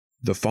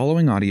The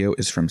following audio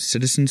is from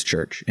Citizens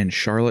Church in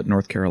Charlotte,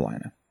 North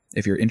Carolina.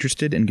 If you're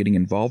interested in getting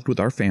involved with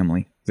our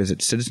family, visit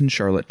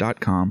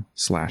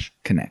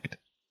citizenscharlotte.com/connect.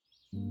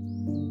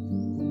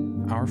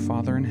 Our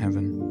Father in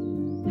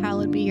heaven,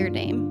 hallowed be your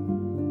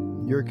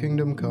name. Your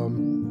kingdom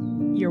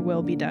come. Your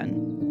will be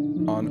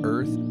done. On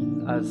earth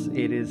as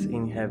it is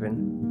in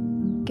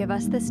heaven. Give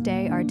us this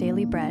day our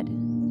daily bread,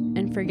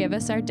 and forgive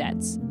us our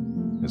debts,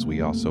 as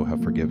we also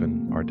have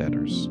forgiven our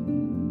debtors.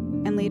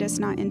 And lead us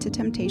not into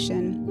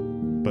temptation,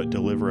 but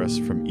deliver us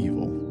from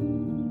evil.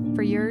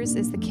 For yours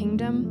is the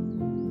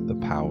kingdom, the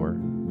power,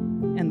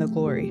 and the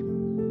glory,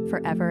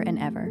 forever and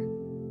ever.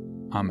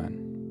 Amen.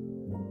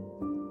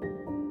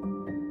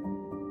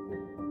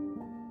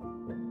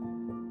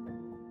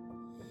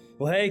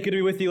 Well, hey, good to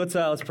be with you. Let's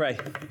pray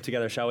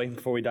together, shall we,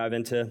 before we dive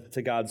into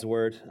God's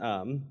word.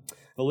 A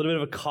little bit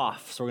of a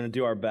cough, so we're going to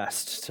do our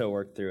best to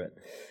work through it.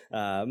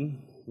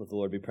 Let the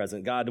Lord be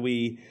present. God,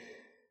 we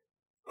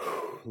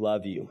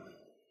love you.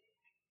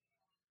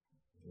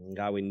 And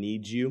God, we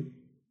need you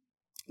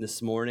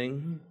this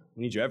morning.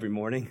 We need you every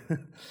morning.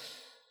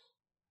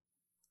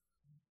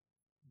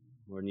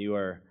 When you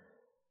are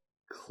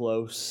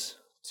close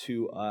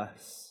to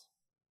us,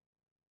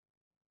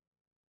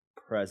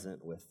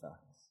 present with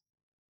us.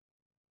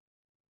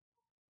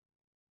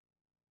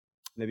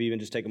 Maybe even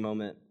just take a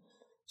moment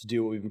to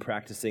do what we've been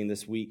practicing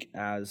this week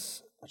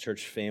as a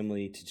church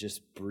family, to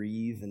just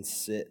breathe and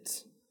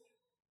sit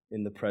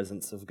in the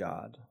presence of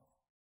God.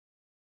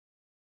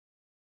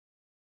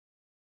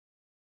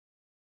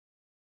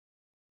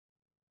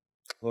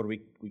 Lord,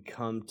 we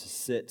come to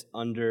sit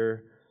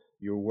under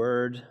your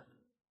word,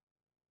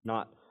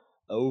 not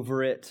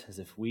over it as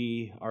if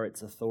we are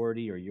its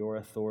authority or your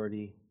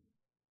authority,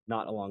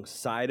 not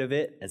alongside of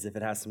it as if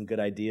it has some good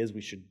ideas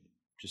we should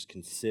just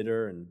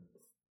consider and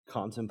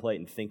contemplate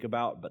and think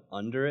about, but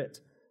under it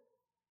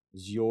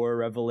is your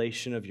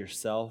revelation of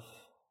yourself,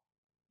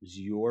 is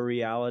your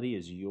reality,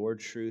 is your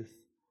truth.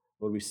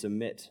 Lord, we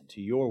submit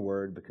to your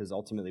word because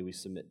ultimately we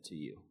submit to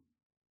you.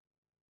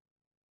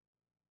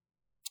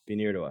 Be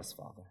near to us,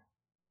 Father,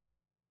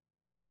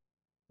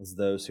 as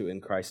those who in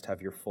Christ have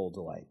your full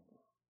delight.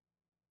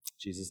 In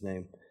Jesus'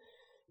 name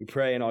we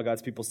pray, and all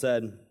God's people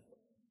said,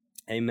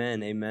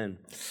 amen, amen.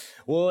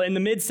 Well, in the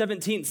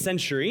mid-17th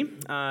century,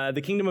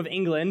 the Kingdom of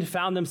England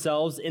found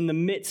themselves in the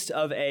midst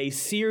of a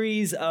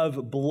series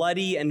of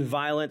bloody and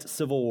violent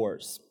civil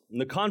wars. And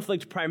the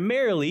conflict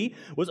primarily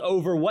was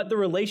over what the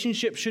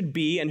relationship should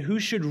be and who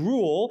should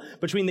rule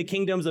between the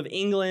kingdoms of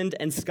England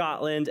and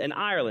Scotland and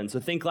Ireland. So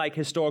think like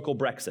historical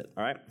Brexit,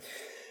 all right?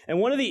 And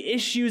one of the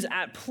issues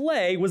at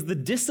play was the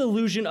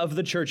dissolution of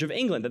the Church of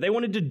England, that they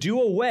wanted to do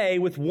away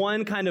with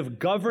one kind of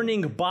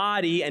governing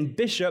body and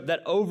bishop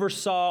that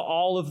oversaw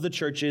all of the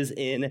churches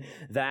in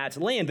that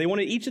land. They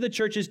wanted each of the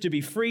churches to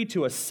be free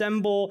to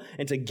assemble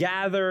and to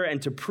gather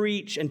and to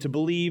preach and to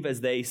believe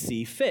as they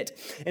see fit.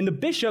 And the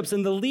bishops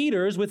and the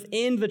leaders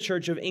within the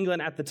Church of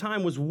England at the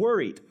time was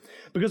worried,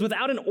 because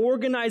without an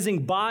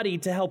organizing body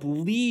to help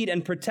lead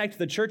and protect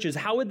the churches,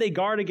 how would they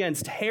guard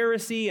against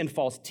heresy and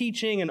false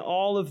teaching and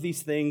all of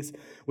these things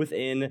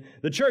within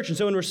the church? And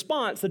so in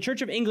response, the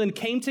Church of England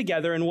came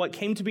together in what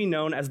came to be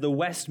known as the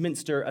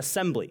Westminster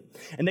Assembly.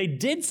 And they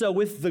did so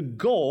with the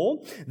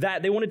goal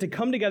that they wanted to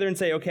come together and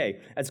say, okay,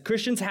 as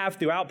Christians have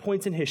throughout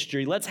points in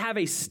history, let's have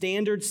a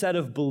standard set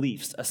of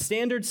beliefs, a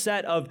standard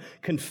set of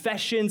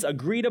confessions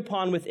agreed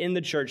upon within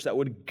the church that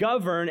would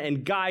govern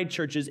and guide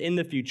churches in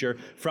the future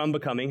from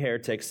becoming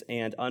heretics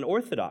and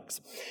unorthodox.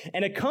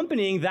 And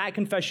accompanying that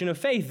confession of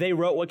faith, they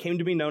wrote what came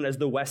to be known as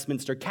the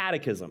Westminster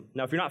Catechism.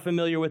 Now, if you're not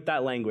familiar with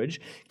that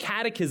language,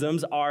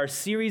 catechisms are a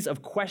series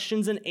of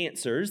questions and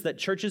answers that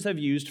churches have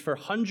used for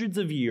hundreds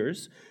of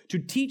years to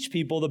teach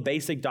people the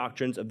basic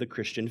doctrines of the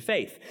Christian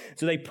faith.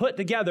 So they put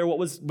together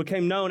what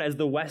became known as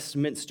the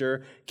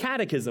Westminster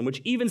Catechism,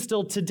 which even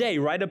still today,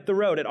 right up the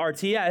road at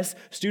RTS,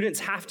 students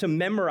have to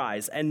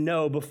memorize and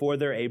know before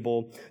they're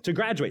able to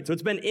graduate. So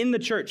it's been in the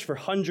church for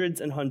hundreds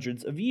and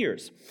hundreds of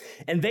years.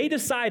 And they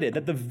decided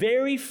that the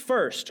very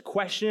first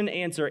question and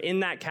answer in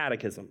that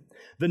catechism,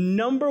 the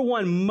number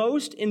one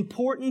most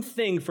important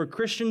thing for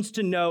Christians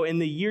to know in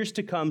the years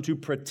to come to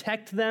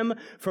protect them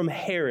from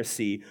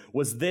heresy,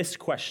 was this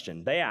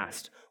question. They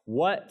asked,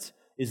 what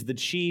is the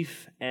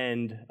chief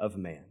end of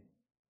man?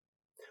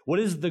 What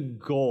is the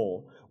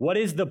goal? What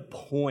is the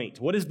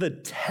point? What is the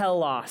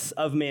telos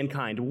of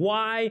mankind?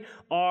 Why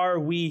are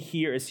we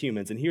here as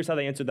humans? And here's how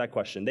they answered that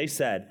question. They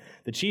said,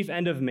 the chief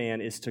end of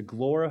man is to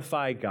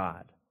glorify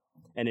God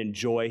and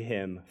enjoy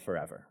him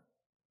forever.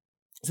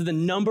 So the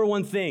number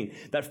one thing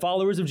that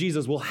followers of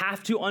Jesus will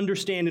have to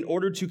understand in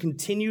order to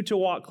continue to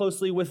walk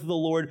closely with the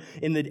Lord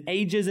in the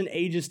ages and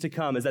ages to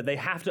come is that they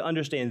have to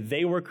understand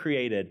they were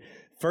created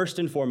first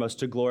and foremost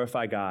to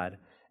glorify God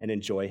and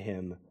enjoy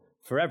him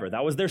forever.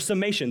 That was their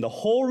summation. The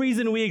whole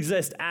reason we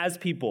exist as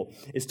people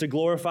is to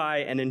glorify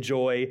and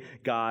enjoy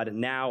God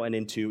now and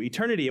into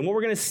eternity. And what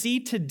we're going to see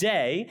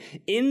today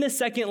in the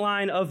second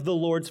line of the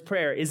Lord's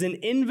Prayer is an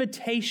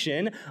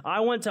invitation,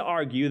 I want to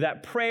argue,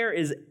 that prayer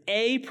is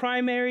a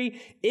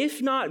primary,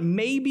 if not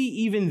maybe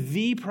even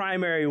the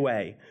primary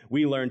way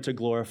we learn to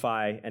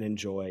glorify and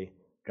enjoy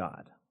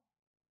God.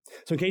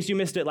 So in case you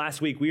missed it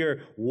last week, we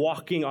are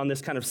walking on this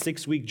kind of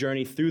 6-week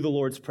journey through the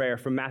Lord's Prayer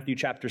from Matthew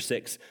chapter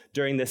 6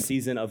 during this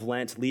season of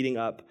Lent leading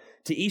up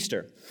to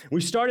Easter.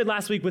 We started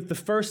last week with the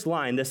first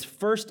line, this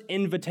first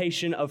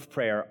invitation of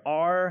prayer,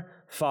 Our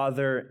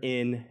Father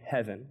in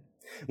heaven.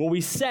 What we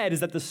said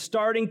is that the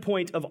starting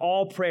point of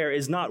all prayer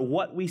is not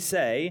what we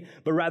say,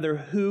 but rather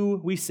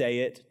who we say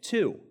it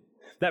to.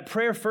 That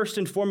prayer, first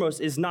and foremost,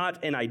 is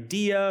not an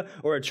idea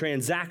or a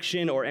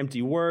transaction or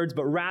empty words,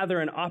 but rather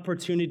an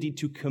opportunity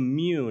to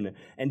commune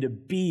and to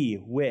be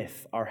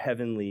with our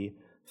Heavenly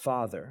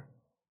Father.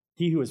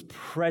 He who is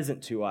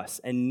present to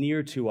us and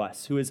near to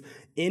us, who is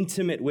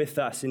intimate with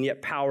us and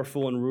yet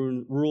powerful and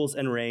rules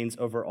and reigns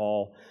over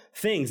all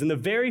things. And the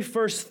very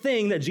first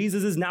thing that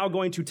Jesus is now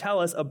going to tell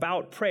us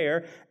about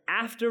prayer,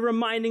 after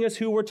reminding us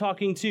who we're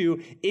talking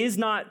to, is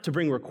not to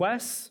bring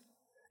requests,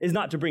 is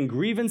not to bring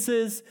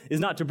grievances, is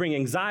not to bring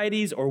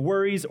anxieties or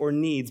worries or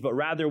needs, but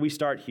rather we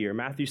start here,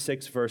 Matthew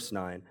 6, verse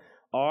 9.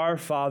 Our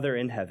Father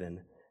in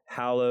heaven,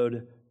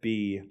 hallowed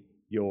be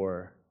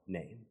your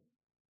name.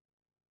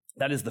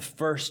 That is the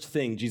first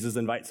thing Jesus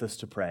invites us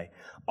to pray.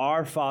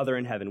 Our Father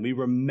in heaven. We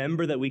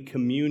remember that we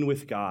commune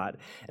with God,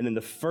 and then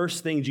the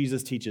first thing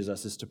Jesus teaches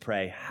us is to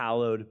pray,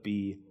 hallowed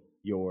be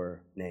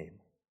your name.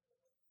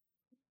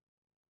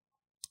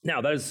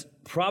 Now, that is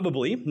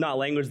probably not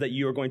language that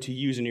you are going to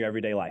use in your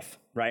everyday life,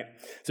 right?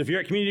 So if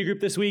you're at community group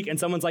this week and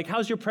someone's like,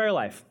 how's your prayer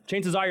life?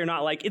 Chances are you're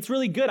not like, it's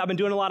really good. I've been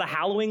doing a lot of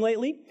hallowing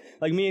lately.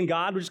 Like me and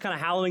God, we're just kind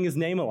of hallowing his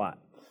name a lot,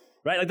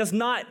 right? Like that's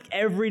not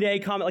everyday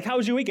comment. Like, how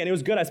was your weekend? It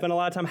was good. I spent a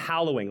lot of time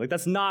hallowing. Like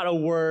that's not a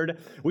word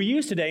we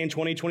use today in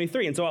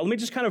 2023. And so let me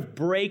just kind of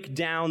break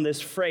down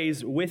this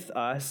phrase with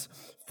us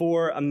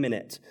for a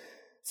minute.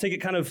 Let's take it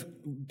kind of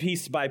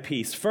piece by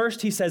piece.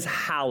 First, he says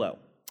hallow.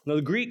 Now,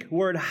 the Greek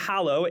word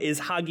hallow is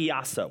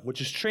hagiaso,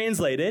 which is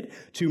translated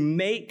to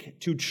make,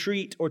 to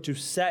treat, or to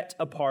set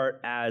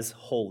apart as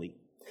holy.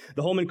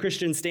 The Holman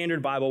Christian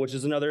Standard Bible, which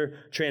is another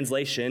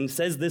translation,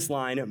 says this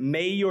line,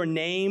 may your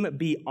name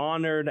be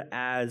honored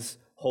as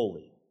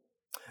holy.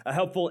 A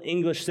helpful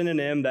English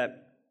synonym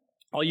that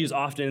I'll use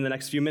often in the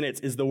next few minutes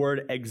is the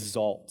word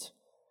exalt.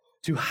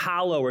 To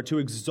hallow or to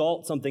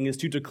exalt something is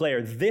to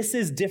declare, this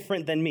is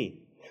different than me.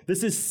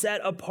 This is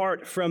set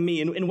apart from me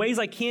in ways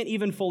I can't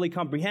even fully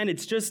comprehend.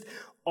 It's just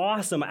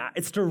awesome.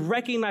 It's to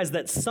recognize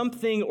that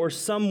something or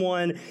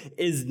someone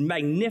is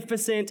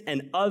magnificent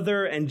and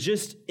other and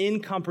just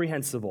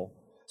incomprehensible.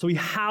 So we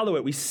hallow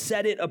it. We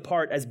set it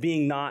apart as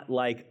being not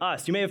like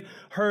us. You may have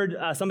heard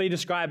somebody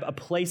describe a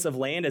place of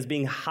land as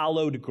being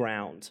hallowed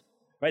ground.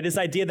 Right? This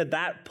idea that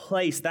that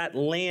place, that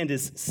land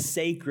is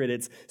sacred.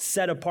 It's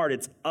set apart.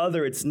 It's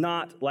other. It's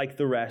not like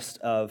the rest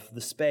of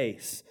the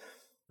space.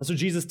 That's what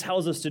Jesus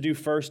tells us to do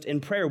first in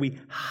prayer. We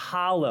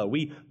hallow,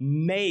 we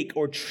make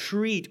or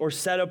treat or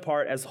set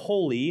apart as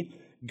holy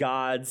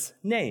God's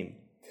name.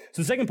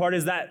 So the second part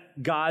is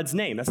that God's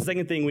name. That's the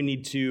second thing we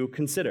need to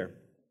consider.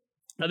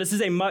 Now, this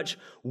is a much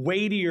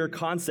weightier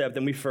concept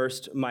than we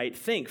first might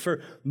think.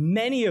 For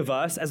many of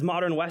us as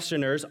modern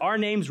Westerners, our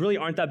names really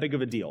aren't that big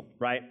of a deal,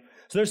 right?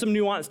 So there's some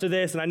nuance to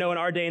this, and I know in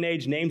our day and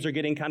age, names are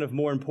getting kind of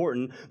more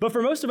important. But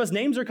for most of us,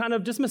 names are kind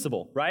of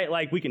dismissible, right?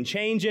 Like we can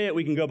change it,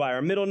 we can go by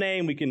our middle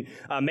name, we can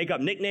make up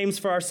nicknames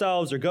for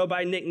ourselves or go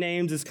by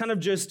nicknames. It's kind of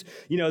just,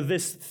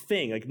 this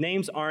thing. Like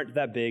names aren't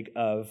that big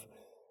of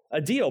a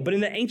deal. But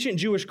in the ancient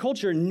Jewish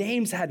culture,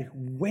 names had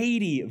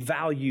weighty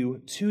value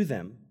to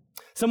them.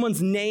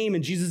 Someone's name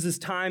in Jesus'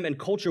 time and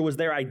culture was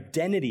their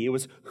identity. It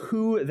was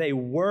who they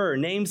were.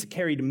 Names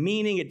carried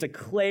meaning. It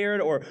declared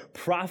or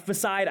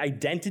prophesied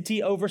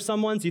identity over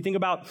someone. So you think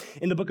about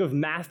in the book of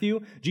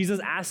Matthew,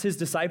 Jesus asked his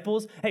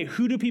disciples, hey,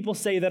 who do people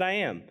say that I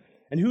am?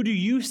 And who do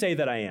you say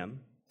that I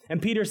am?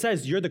 And Peter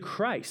says, you're the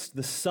Christ,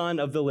 the Son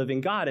of the living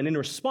God. And in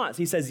response,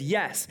 he says,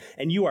 yes,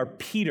 and you are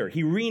Peter.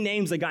 He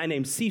renames a guy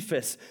named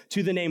Cephas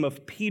to the name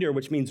of Peter,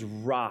 which means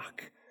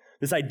rock.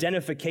 This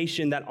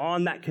identification that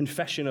on that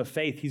confession of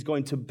faith, he's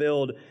going to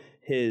build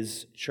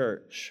his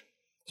church.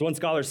 So one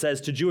scholar says,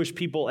 to Jewish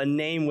people, a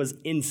name was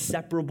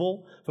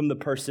inseparable from the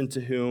person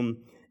to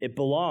whom it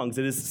belongs.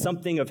 It is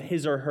something of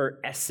his or her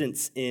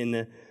essence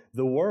in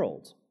the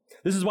world.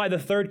 This is why the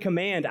third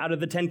command out of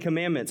the 10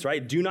 commandments,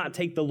 right? Do not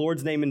take the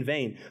Lord's name in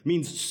vain,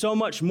 means so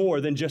much more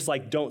than just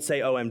like, don't say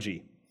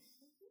OMG.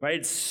 Right?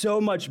 It's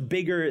so much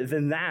bigger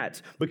than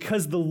that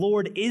because the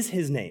Lord is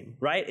his name,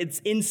 right? It's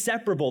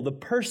inseparable. The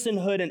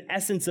personhood and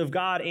essence of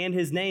God and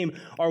his name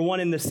are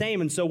one and the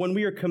same. And so when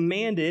we are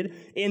commanded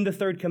in the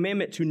third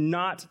commandment to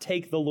not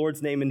take the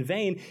Lord's name in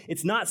vain,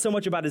 it's not so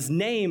much about his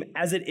name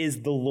as it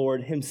is the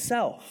Lord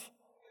himself.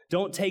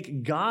 Don't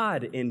take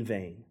God in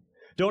vain.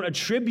 Don't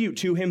attribute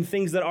to him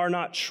things that are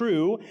not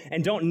true,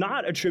 and don't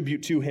not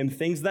attribute to him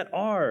things that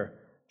are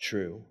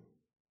true.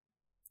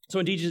 So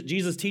when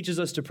Jesus teaches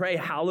us to pray,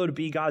 hallowed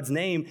be God's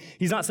name,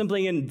 he's not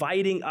simply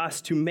inviting us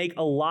to make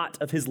a lot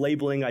of his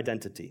labeling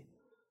identity.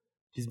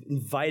 He's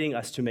inviting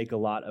us to make a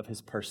lot of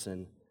his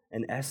person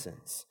and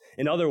essence.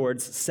 In other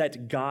words,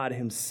 set God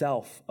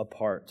himself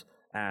apart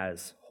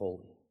as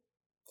holy.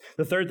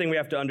 The third thing we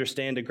have to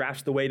understand to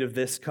grasp the weight of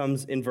this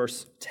comes in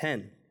verse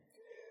 10.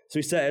 So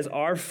he says,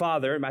 Our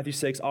Father, Matthew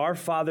 6, Our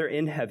Father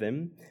in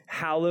heaven,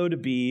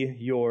 hallowed be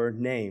your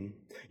name.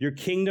 Your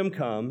kingdom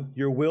come,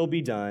 your will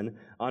be done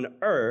on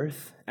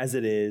earth as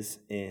it is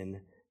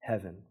in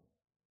heaven.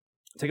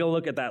 Take a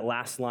look at that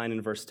last line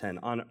in verse 10.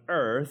 On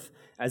earth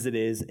as it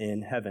is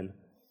in heaven.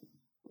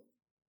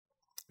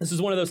 This is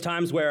one of those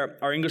times where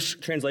our English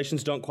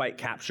translations don't quite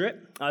capture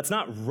it. It's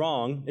not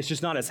wrong, it's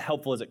just not as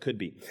helpful as it could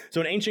be.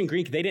 So in ancient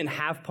Greek, they didn't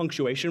have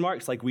punctuation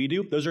marks like we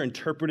do. Those are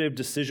interpretive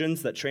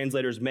decisions that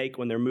translators make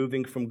when they're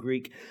moving from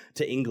Greek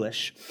to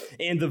English.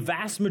 And the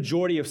vast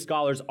majority of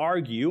scholars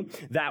argue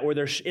that where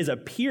there is a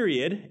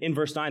period in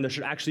verse 9, there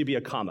should actually be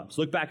a comma.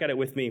 So look back at it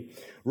with me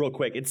real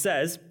quick. It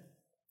says,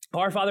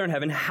 Our Father in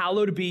heaven,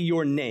 hallowed be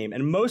your name.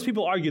 And most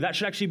people argue that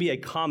should actually be a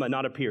comma,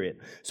 not a period.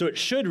 So it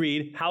should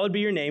read, hallowed be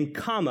your name,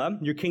 comma,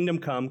 your kingdom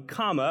come,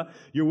 comma,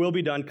 your will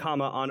be done,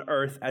 comma, on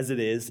earth as it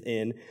is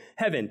in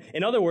heaven.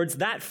 In other words,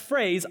 that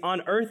phrase,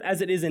 on earth as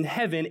it is in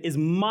heaven, is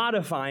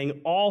modifying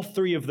all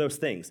three of those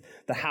things.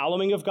 The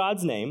hallowing of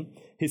God's name,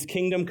 his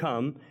kingdom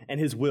come, and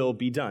his will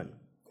be done.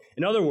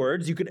 In other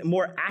words, you could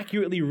more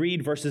accurately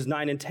read verses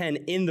 9 and 10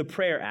 in the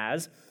prayer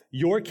as,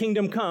 your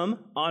kingdom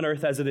come on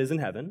earth as it is in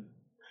heaven.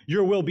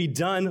 Your will be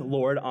done,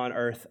 Lord, on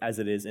earth as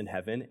it is in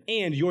heaven,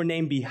 and your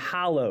name be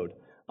hallowed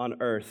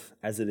on earth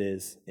as it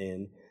is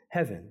in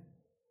heaven.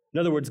 In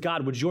other words,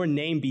 God, would your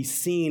name be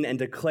seen and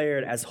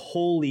declared as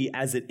holy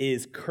as it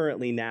is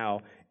currently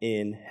now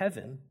in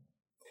heaven?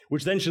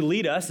 Which then should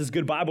lead us, as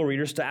good Bible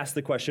readers, to ask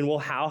the question, well,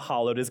 how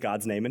hallowed is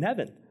God's name in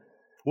heaven?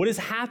 What is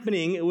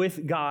happening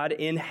with God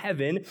in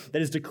heaven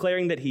that is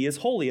declaring that he is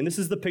holy? And this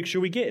is the picture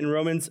we get in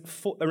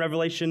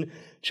Revelation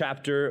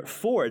chapter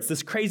 4. It's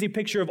this crazy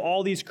picture of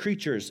all these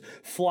creatures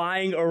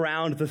flying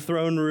around the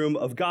throne room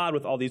of God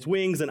with all these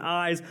wings and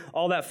eyes,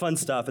 all that fun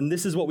stuff. And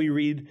this is what we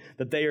read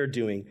that they are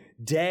doing.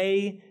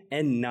 Day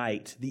and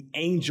night, the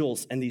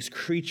angels and these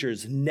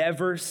creatures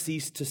never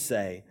cease to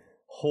say,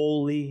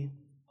 Holy,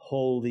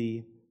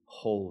 holy,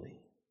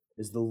 holy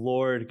is the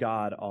Lord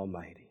God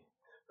Almighty,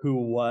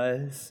 who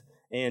was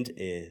and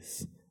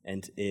is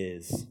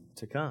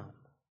to come.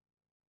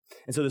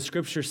 And so the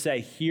scriptures say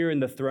here in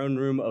the throne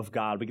room of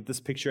God, we get this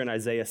picture in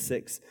Isaiah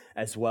 6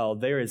 as well,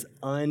 there is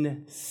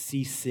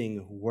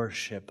unceasing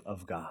worship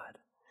of God.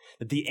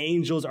 That the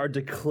angels are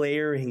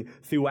declaring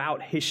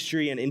throughout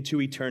history and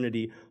into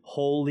eternity,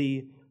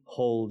 holy,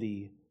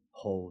 holy,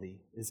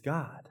 holy is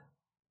God.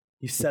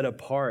 He's set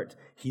apart.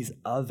 He's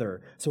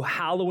other. So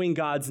hallowing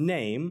God's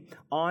name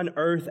on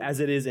earth as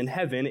it is in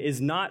heaven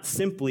is not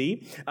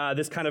simply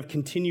this kind of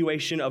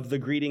continuation of the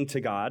greeting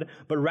to God,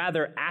 but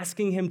rather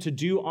asking him to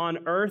do on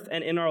earth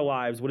and in our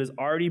lives what is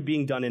already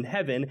being done in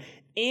heaven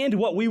and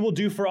what we will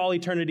do for all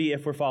eternity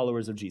if we're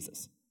followers of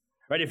Jesus.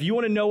 Right? If you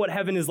want to know what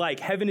heaven is like,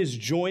 heaven is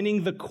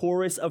joining the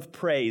chorus of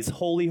praise,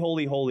 holy,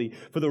 holy, holy,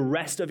 for the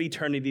rest of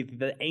eternity that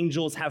the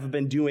angels have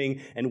been doing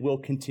and will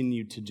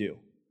continue to do.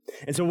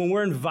 And so when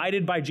we're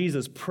invited by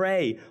Jesus,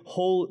 pray,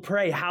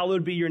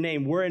 hallowed be your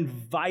name. We're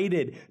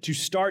invited to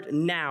start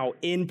now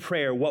in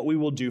prayer what we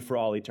will do for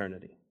all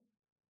eternity.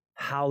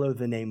 Hallow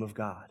the name of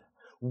God.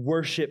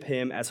 Worship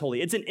him as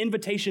holy. It's an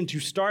invitation to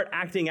start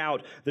acting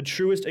out the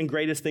truest and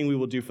greatest thing we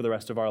will do for the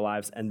rest of our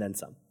lives and then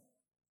some.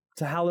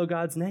 To hallow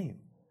God's name.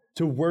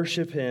 To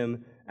worship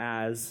him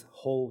as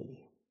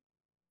holy.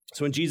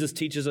 So when Jesus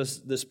teaches us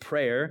this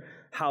prayer,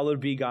 hallowed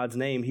be God's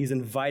name, he's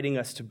inviting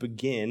us to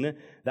begin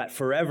that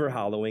forever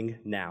hallowing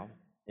now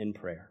in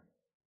prayer.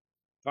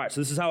 All right,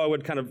 so this is how I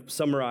would kind of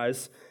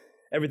summarize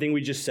everything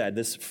we just said,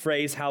 this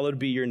phrase, hallowed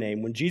be your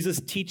name. When Jesus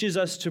teaches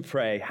us to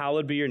pray,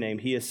 hallowed be your name,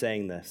 he is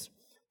saying this.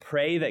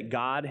 Pray that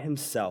God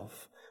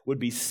himself would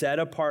be set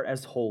apart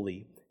as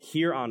holy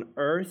here on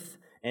earth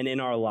and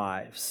in our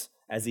lives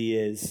as he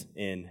is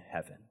in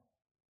heaven.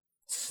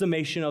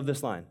 Summation of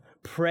this line.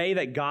 Pray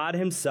that God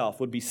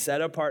himself would be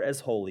set apart as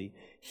holy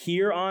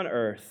here on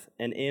earth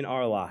and in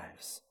our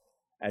lives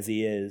as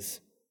he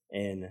is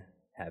in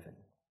heaven.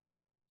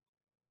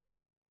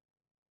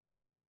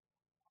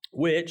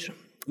 Which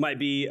might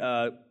be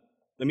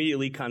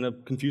immediately kind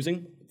of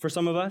confusing for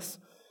some of us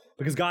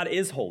because God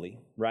is holy,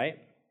 right?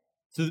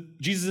 So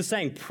Jesus is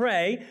saying,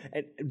 pray,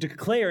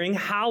 declaring,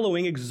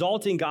 hallowing,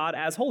 exalting God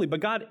as holy, but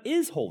God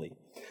is holy.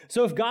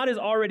 So if God is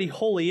already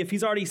holy, if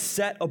he's already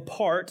set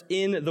apart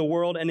in the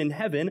world and in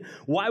heaven,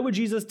 why would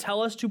Jesus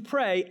tell us to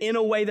pray in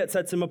a way that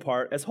sets him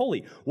apart as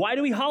holy? Why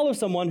do we hallow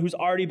someone who's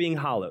already being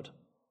hallowed?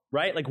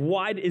 Right? Like,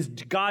 why is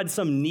God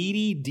some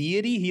needy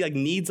deity? He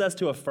needs us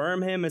to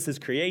affirm him as his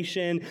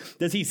creation.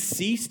 Does he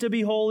cease to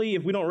be holy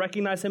if we don't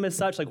recognize him as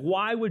such? Like,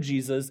 why would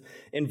Jesus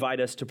invite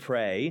us to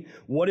pray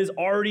what is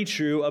already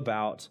true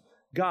about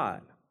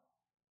God?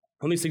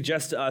 Let me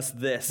suggest to us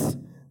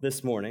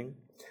this morning.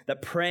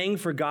 that praying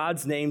for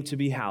God's name to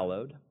be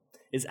hallowed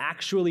is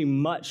actually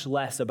much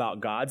less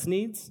about God's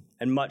needs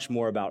and much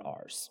more about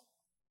ours.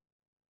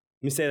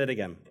 Let me say that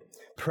again.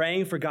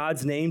 Praying for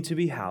God's name to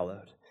be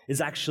hallowed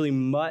is actually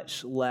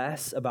much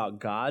less about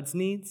God's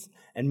needs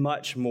and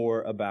much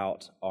more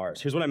about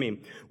ours. Here's what I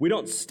mean. We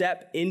don't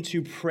step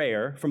into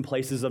prayer from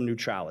places of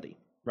neutrality,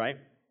 right?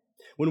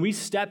 When we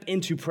step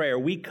into prayer,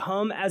 we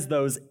come as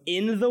those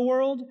in the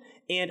world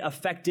and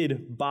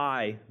affected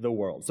by the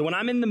world. So when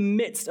I'm in the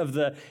midst of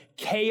the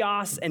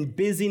chaos and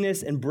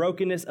busyness and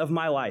brokenness of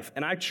my life,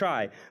 and I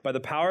try, by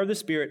the power of the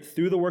Spirit,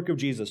 through the work of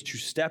Jesus, to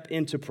step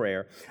into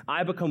prayer,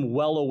 I become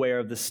well aware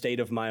of the state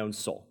of my own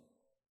soul,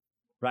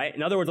 right?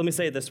 In other words, let me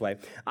say it this way.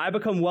 I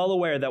become well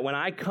aware that when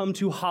I come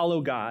to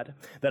hallow God,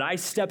 that I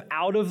step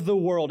out of the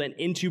world and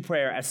into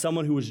prayer as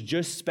someone who was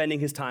just spending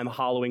his time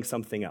hallowing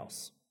something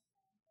else.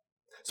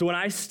 So when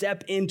I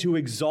step in to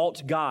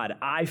exalt God,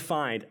 I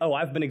find,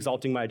 I've been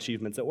exalting my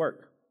achievements at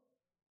work.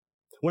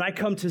 When I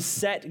come to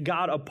set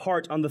God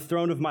apart on the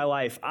throne of my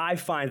life, I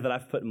find that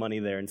I've put money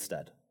there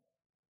instead.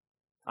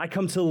 I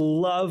come to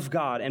love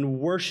God and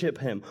worship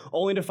him,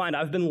 only to find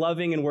I've been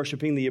loving and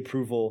worshiping the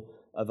approval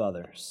of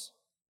others.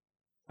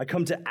 I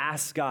come to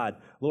ask God,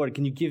 Lord,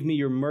 can you give me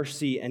your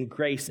mercy and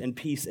grace and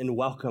peace and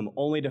welcome,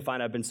 only to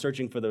find I've been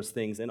searching for those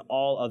things in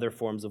all other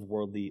forms of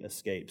worldly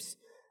escapes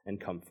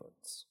and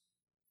comforts.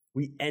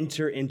 We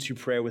enter into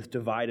prayer with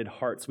divided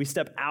hearts. We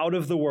step out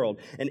of the world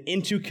and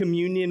into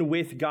communion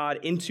with God,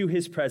 into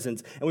his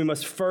presence, and we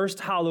must first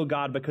hallow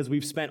God because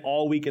we've spent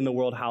all week in the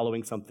world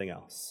hallowing something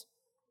else.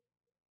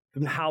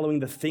 We've been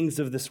hallowing the things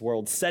of this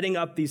world, setting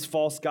up these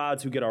false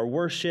gods who get our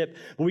worship,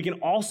 but we can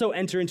also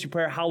enter into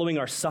prayer hallowing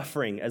our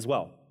suffering as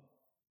well.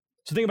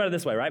 So think about it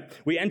this way, right?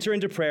 We enter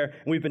into prayer,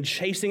 and we've been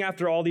chasing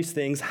after all these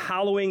things,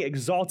 hallowing,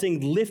 exalting,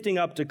 lifting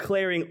up,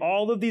 declaring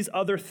all of these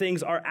other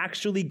things are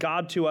actually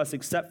God to us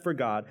except for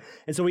God.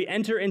 And so we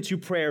enter into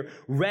prayer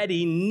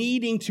ready,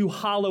 needing to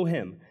hallow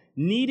him,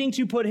 needing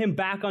to put him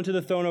back onto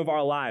the throne of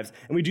our lives.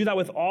 And we do that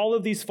with all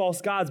of these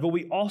false gods, but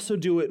we also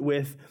do it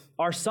with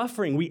our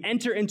suffering. We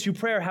enter into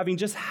prayer having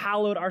just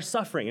hallowed our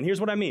suffering. And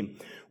here's what I mean.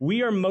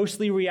 We are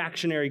mostly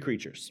reactionary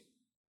creatures.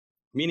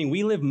 Meaning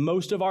we live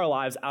most of our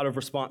lives out of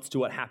response to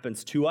what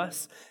happens to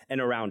us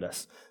and around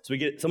us. So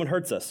someone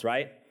hurts us,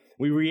 right?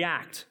 We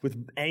react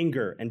with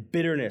anger and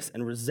bitterness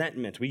and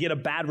resentment. We get a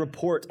bad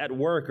report at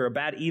work or a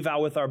bad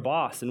eval with our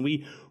boss, and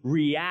we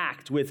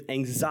react with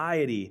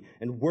anxiety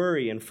and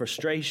worry and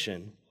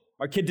frustration.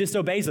 Our kid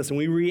disobeys us, and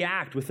we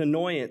react with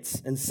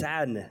annoyance and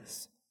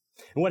sadness.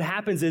 And what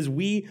happens is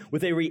we,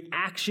 with a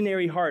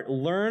reactionary heart,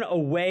 learn a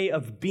way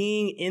of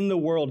being in the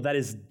world that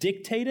is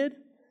dictated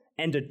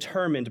and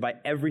determined by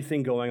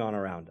everything going on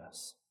around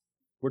us.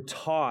 We're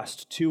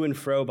tossed to and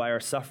fro by our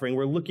suffering.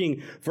 We're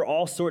looking for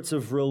all sorts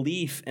of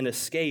relief and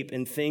escape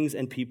in things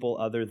and people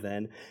other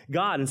than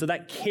God. And so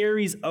that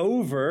carries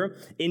over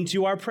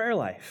into our prayer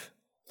life.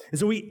 And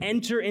so we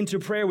enter into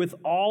prayer with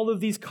all of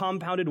these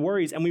compounded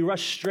worries, and we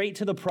rush straight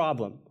to the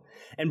problem.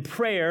 And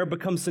prayer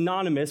becomes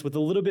synonymous with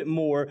a little bit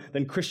more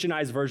than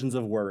Christianized versions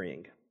of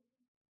worrying.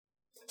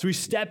 So we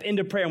step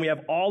into prayer and we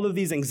have all of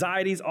these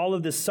anxieties, all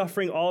of this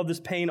suffering, all of this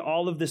pain,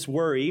 all of this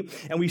worry,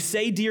 and we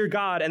say, "Dear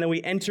God," and then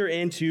we enter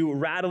into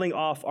rattling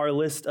off our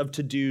list of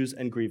to-dos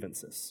and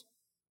grievances,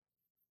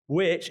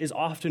 which is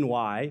often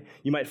why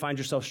you might find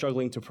yourself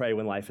struggling to pray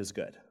when life is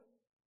good.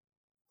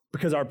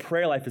 Because our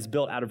prayer life is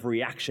built out of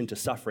reaction to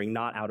suffering,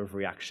 not out of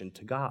reaction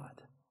to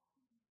God.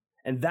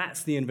 And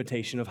that's the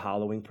invitation of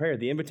hallowing prayer.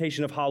 The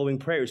invitation of hallowing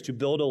prayer is to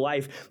build a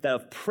life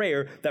of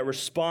prayer that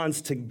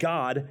responds to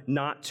God,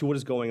 not to what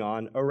is going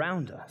on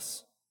around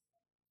us.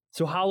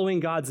 So hallowing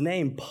God's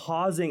name,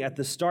 pausing at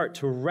the start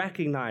to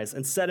recognize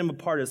and set him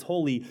apart as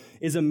holy,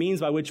 is a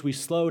means by which we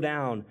slow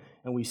down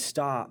and we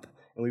stop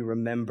and we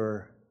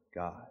remember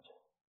God.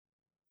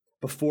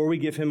 Before we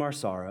give him our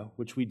sorrow,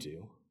 which we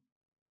do,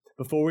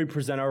 before we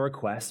present our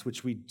requests,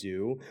 which we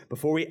do,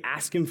 before we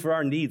ask him for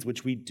our needs,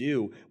 which we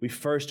do, we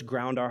first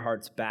ground our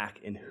hearts back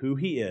in who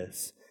he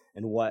is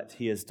and what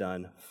he has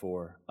done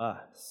for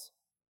us.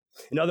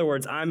 In other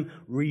words, I'm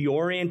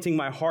reorienting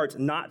my heart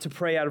not to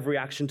pray out of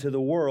reaction to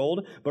the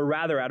world, but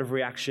rather out of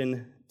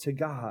reaction to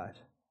God.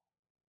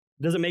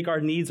 It doesn't make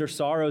our needs or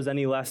sorrows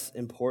any less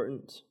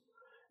important.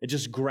 It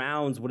just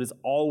grounds what is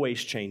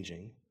always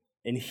changing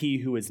in he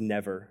who is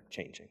never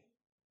changing.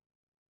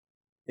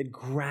 It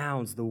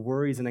grounds the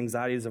worries and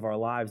anxieties of our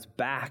lives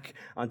back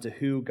onto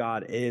who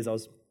God is. I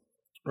was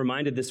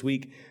reminded this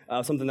week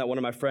of something that one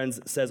of my friends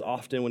says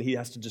often when he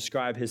has to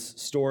describe his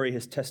story,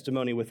 his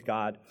testimony with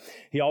God.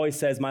 He always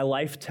says, "My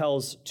life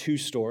tells two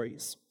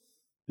stories.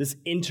 This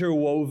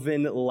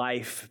interwoven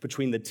life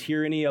between the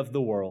tyranny of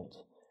the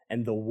world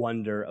and the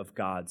wonder of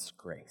God's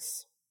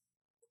grace."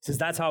 He says,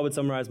 that's how I would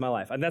summarize my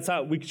life. And that's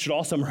how we should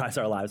all summarize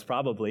our lives,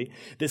 probably.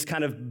 This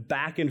kind of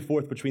back and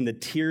forth between the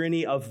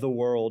tyranny of the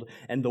world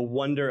and the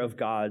wonder of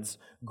God's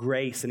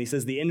grace. And he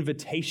says the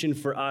invitation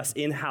for us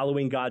in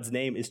hallowing God's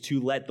name is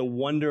to let the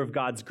wonder of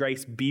God's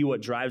grace be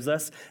what drives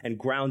us and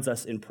grounds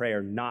us in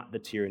prayer, not the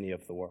tyranny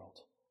of the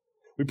world.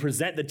 We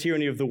present the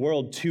tyranny of the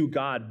world to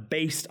God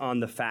based on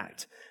the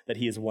fact that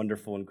he is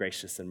wonderful and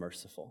gracious and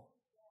merciful.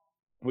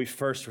 We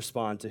first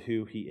respond to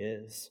who he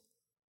is.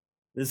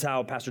 This is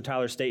how Pastor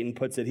Tyler Staton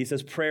puts it. He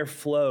says, prayer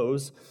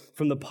flows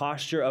from the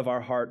posture of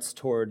our hearts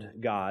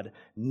toward God,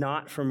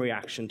 not from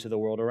reaction to the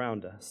world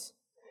around us.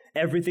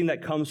 Everything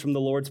that comes from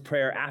the Lord's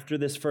Prayer after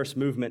this first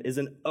movement is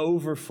an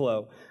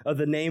overflow of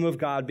the name of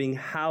God being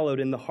hallowed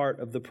in the heart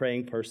of the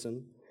praying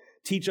person.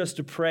 Teach us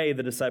to pray,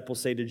 the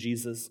disciples say to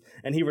Jesus,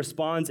 and he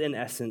responds in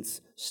essence,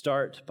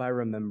 start by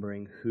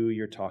remembering who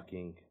you're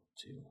talking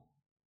to.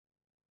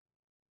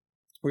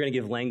 We're going to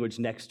give language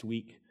next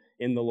week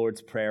in the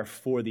Lord's Prayer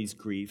for these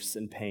griefs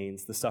and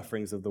pains, the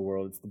sufferings of the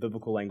world. It's the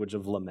biblical language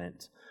of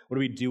lament. What do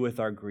we do with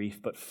our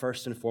grief? But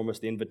first and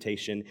foremost, the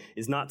invitation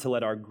is not to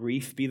let our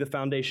grief be the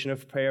foundation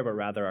of prayer, but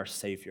rather our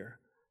Savior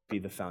be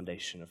the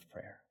foundation of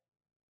prayer.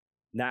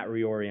 And that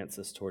reorients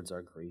us towards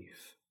our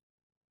grief.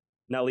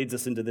 And that leads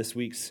us into this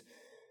week's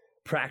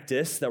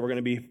practice that we're going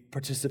to be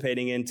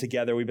participating in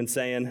together. We've been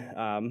saying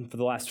for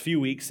the last few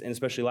weeks, and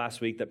especially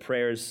last week, that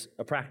prayer is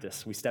a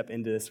practice. We step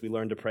into this, we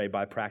learn to pray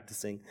by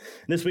practicing.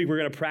 And this week, we're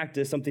going to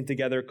practice something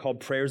together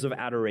called prayers of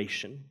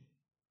adoration.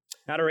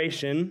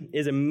 Adoration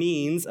is a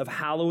means of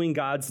hallowing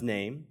God's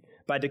name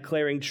by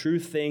declaring true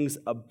things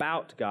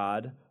about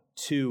God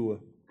to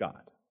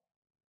God.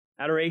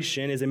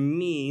 Adoration is a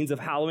means of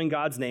hallowing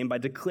God's name by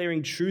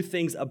declaring true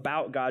things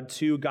about God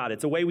to God.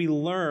 It's a way we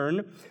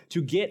learn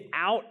to get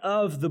out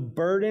of the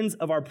burdens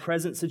of our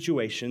present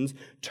situations,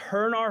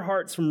 turn our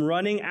hearts from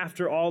running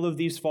after all of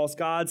these false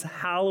gods,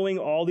 hallowing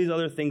all these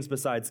other things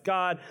besides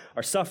God,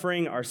 our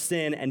suffering, our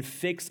sin, and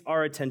fix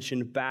our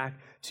attention back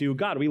to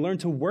God. We learn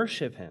to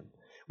worship him.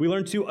 We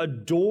learn to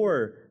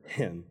adore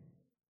him.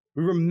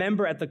 We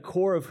remember at the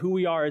core of who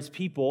we are as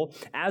people,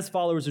 as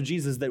followers of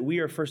Jesus, that we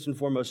are first and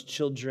foremost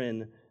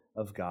children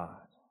of God.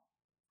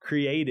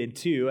 Created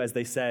to, as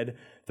they said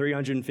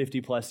 350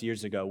 plus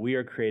years ago, we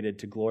are created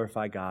to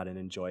glorify God and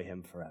enjoy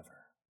him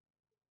forever.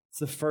 It's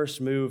the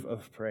first move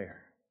of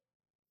prayer.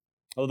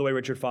 Oh, the way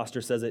Richard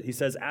Foster says it, he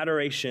says,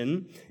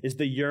 adoration is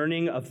the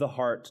yearning of the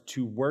heart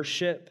to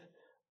worship,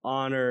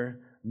 honor,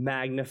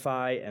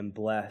 magnify, and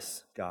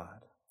bless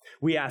God.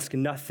 We ask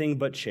nothing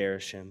but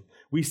cherish him.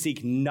 We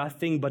seek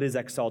nothing but his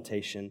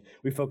exaltation.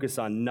 We focus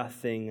on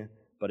nothing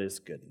but his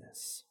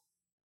goodness.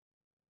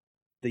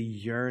 The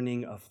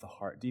yearning of the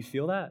heart. Do you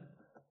feel that?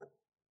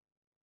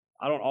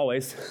 I don't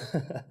always.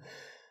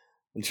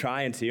 I'm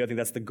trying to. I think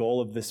that's the goal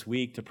of this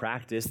week, to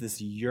practice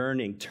this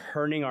yearning,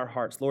 turning our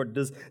hearts. Lord,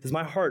 does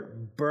my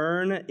heart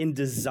burn in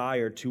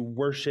desire to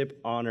worship,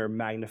 honor,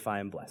 magnify,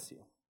 and bless you?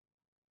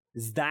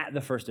 Is that the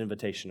first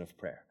invitation of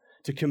prayer?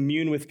 To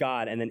commune with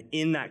God, and then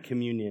in that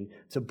communion,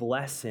 to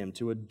bless him,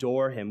 to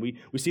adore him. We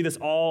see this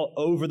all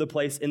over the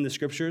place in the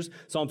scriptures.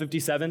 Psalm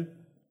 57.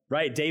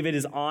 Right, David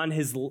is on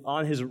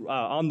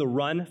the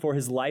run for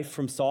his life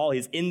from Saul.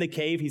 He's in the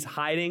cave. He's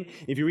hiding.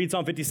 If you read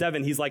Psalm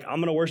 57, he's like,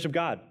 I'm going to worship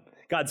God.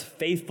 God's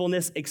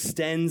faithfulness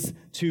extends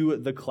to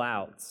the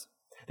clouds.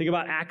 Think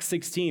about Acts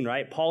 16,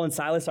 right? Paul and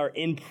Silas are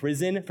in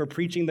prison for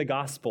preaching the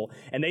gospel,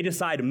 and they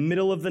decide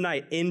middle of the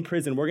night in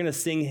prison, we're going to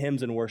sing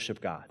hymns and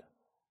worship God.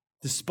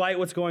 Despite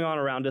what's going on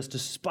around us,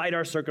 despite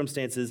our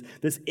circumstances,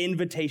 this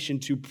invitation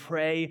to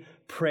pray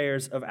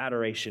prayers of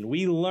adoration.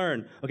 We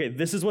learn, okay,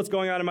 this is what's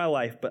going on in my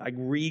life, but I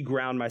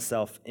re-ground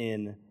myself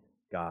in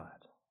God.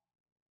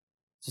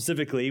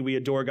 Specifically, we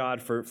adore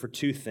God for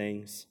two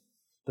things.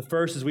 The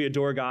first is we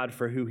adore God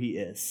for who he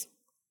is.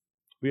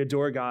 We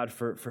adore God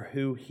for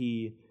who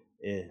he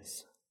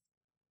is.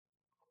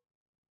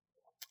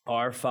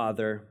 Our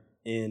Father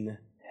in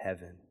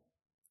heaven,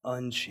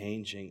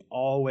 unchanging,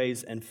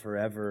 always and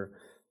forever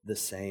the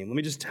same. Let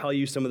me just tell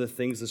you some of the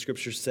things the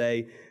scriptures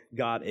say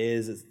God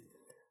is.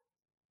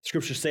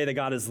 Scriptures say that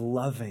God is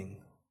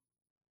loving,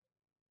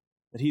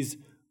 that he's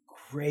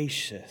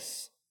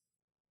gracious,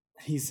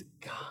 that he's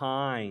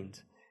kind,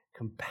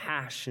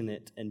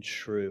 compassionate, and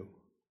true,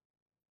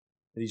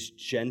 that he's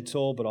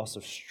gentle but also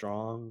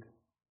strong.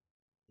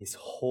 He's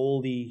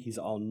holy, he's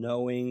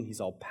all-knowing, he's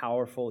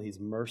all-powerful,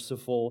 he's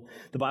merciful.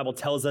 The Bible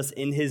tells us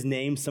in his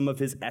name some of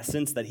his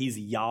essence, that he's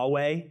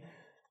Yahweh,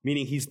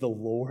 meaning he's the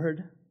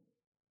Lord.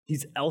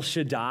 He's El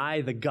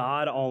Shaddai, the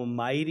God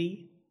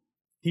Almighty.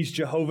 He's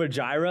Jehovah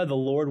Jireh, the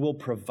Lord will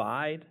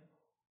provide.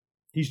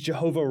 He's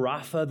Jehovah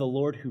Rapha, the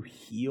Lord who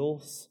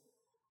heals.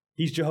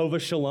 He's Jehovah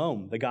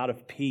Shalom, the God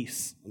of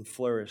peace and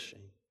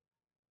flourishing.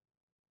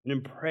 And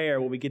in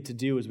prayer, what we get to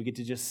do is we get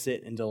to just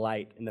sit and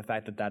delight in the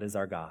fact that that is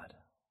our God.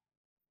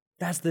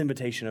 That's the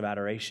invitation of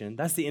adoration.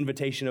 That's the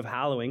invitation of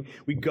hallowing.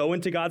 We go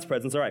into God's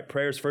presence. All right,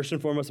 prayer is first and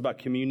foremost about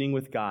communing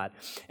with God.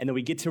 And then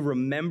we get to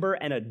remember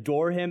and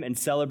adore him and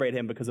celebrate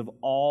him because of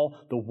all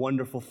the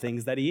wonderful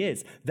things that he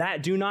is.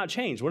 That do not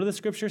change. What do the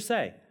scriptures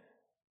say?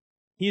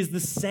 He is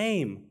the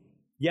same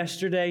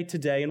yesterday,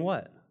 today, and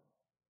what?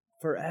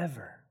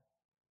 Forever.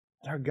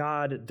 Our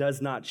God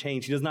does not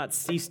change. He does not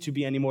cease to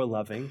be any more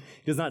loving.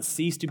 He does not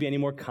cease to be any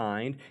more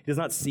kind. He does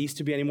not cease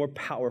to be any more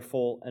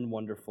powerful and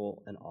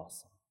wonderful and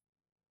awesome.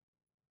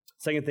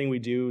 Second thing we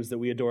do is that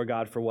we adore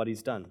God for what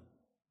he's done.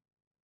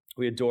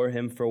 We adore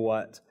him for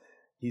what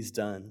he's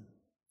done.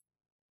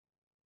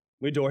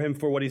 We adore him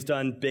for what he's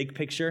done big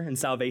picture in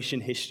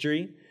salvation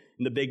history,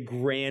 in the big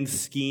grand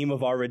scheme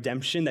of our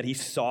redemption, that he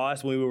saw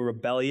us when we were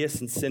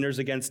rebellious and sinners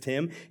against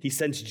him. He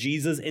sent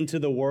Jesus into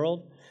the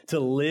world to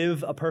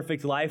live a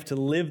perfect life, to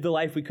live the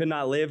life we could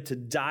not live, to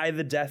die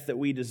the death that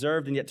we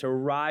deserved, and yet to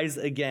rise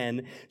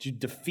again to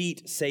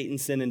defeat Satan,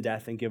 sin, and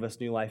death and give us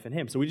new life in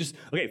him. So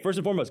first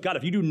and foremost, God,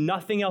 if you do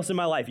nothing else in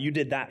my life, you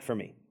did that for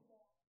me.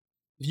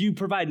 If you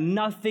provide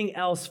nothing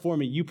else for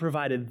me, you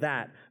provided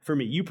that for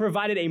me. You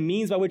provided a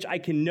means by which I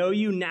can know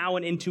you now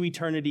and into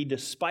eternity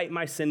despite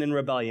my sin and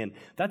rebellion.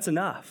 That's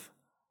enough.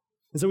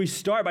 And so we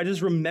start by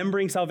just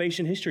remembering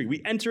salvation history.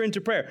 We enter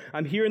into prayer.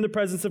 I'm here in the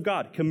presence of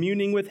God,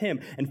 communing with him.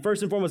 And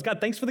first and foremost,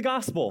 God, thanks for the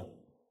gospel.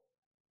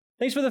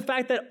 Thanks for the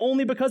fact that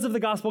only because of the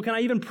gospel can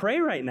I even pray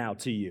right now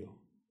to you,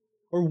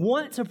 or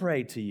want to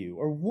pray to you,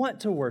 or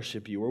want to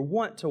worship you, or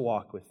want to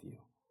walk with you.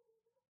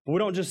 But we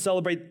don't just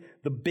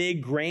celebrate the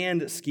big,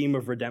 grand scheme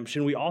of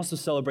redemption. We also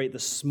celebrate the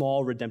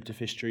small redemptive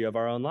history of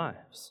our own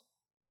lives.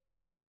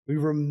 We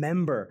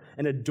remember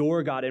and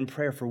adore God in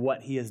prayer for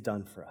what he has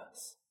done for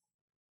us.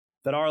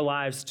 That our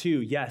lives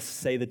too, yes,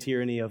 say the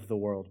tyranny of the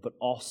world, but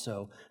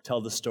also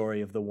tell the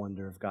story of the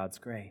wonder of God's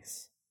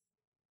grace.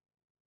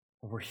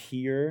 We're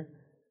here.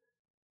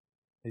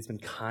 He's been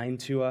kind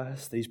to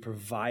us, that he's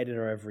provided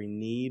our every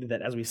need,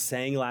 that as we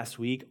sang last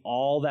week,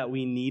 all that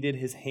we needed,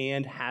 his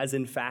hand has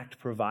in fact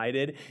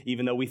provided,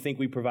 even though we think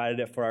we provided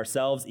it for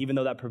ourselves, even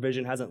though that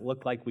provision hasn't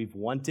looked like we've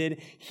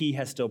wanted, he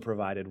has still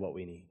provided what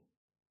we need.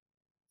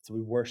 So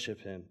we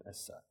worship him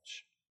as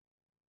such.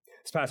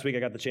 This past week, I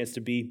got the chance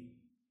to be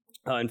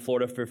in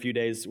Florida for a few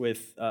days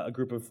with a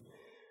group of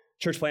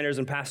church planners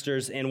and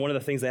pastors, and one of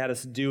the things they had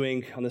us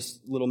doing on this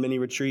little mini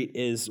retreat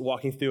is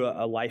walking through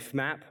a life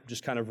map,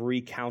 just kind of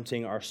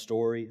recounting our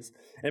stories.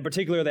 And in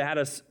particular, they had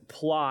us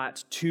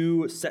plot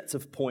two sets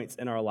of points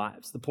in our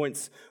lives, the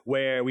points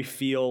where we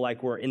feel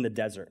like we're in the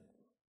desert,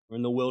 we're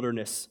in the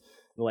wilderness,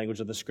 the language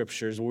of the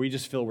scriptures, where we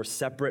just feel we're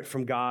separate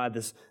from God,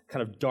 this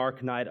kind of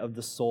dark night of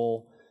the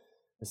soul,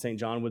 as St.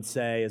 John would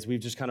say, as we've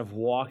just kind of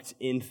walked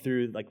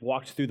through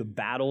the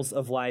battles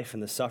of life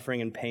and the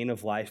suffering and pain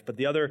of life. But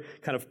the other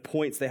kind of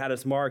points they had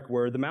us mark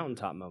were the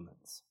mountaintop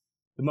moments.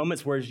 The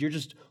moments where you're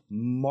just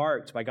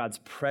marked by God's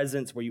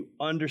presence, where you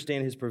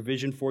understand his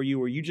provision for you,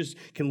 where you just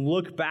can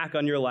look back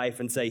on your life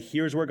and say,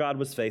 here's where God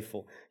was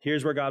faithful.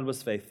 Here's where God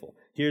was faithful.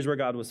 Here's where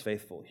God was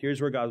faithful. Here's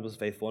where God was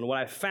faithful. And what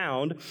I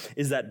found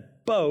is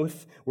that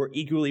both were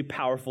equally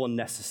powerful and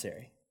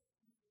necessary.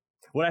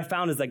 What I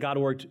found is that God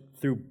worked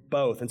through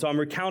both. And so I'm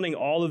recounting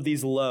all of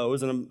these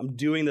lows, and I'm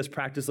doing this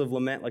practice of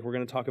lament like we're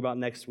going to talk about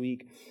next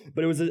week.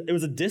 But it was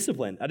a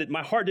discipline.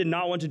 My heart did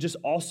not want to just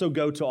also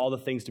go to all the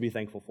things to be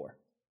thankful for.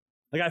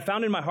 Like I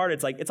found in my heart,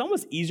 it's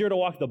almost easier to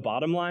walk the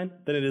bottom line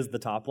than it is the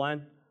top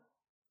line.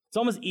 It's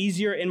almost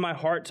easier in my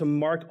heart to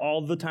mark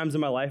all the times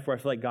in my life where I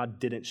feel like God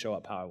didn't show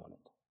up how I wanted,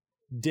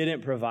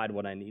 didn't provide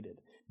what I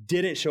needed,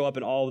 didn't show up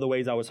in all of the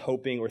ways I was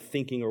hoping or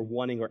thinking or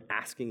wanting or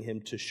asking him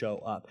to show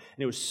up.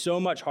 And it was so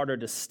much harder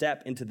to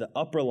step into the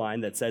upper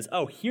line that says,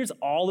 oh, here's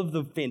all of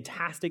the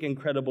fantastic,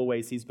 incredible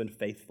ways he's been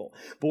faithful.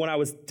 But when I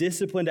was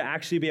disciplined to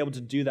actually be able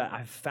to do that,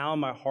 I found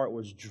my heart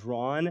was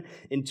drawn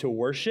into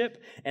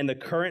worship, and the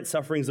current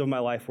sufferings of my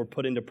life were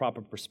put into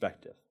proper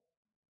perspective.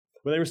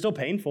 But they were still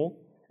painful,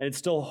 and it's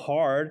still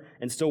hard,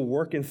 and still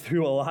working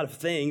through a lot of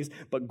things,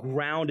 but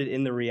grounded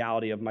in the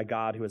reality of my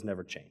God who has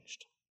never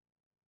changed,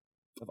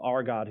 of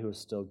our God who is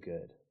still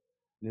good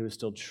and who is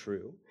still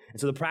true. And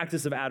so the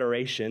practice of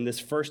adoration, this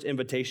first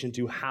invitation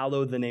to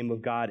hallow the name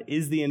of God,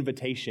 is the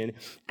invitation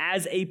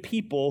as a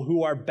people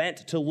who are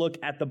bent to look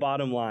at the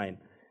bottom line,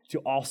 to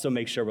also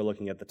make sure we're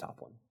looking at the top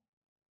one,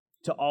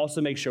 to also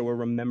make sure we're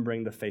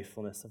remembering the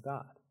faithfulness of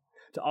God,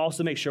 to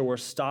also make sure we're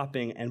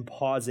stopping and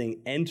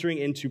pausing, entering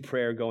into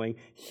prayer, going,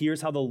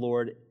 here's how the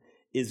Lord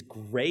is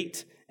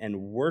great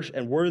and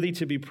worthy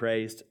to be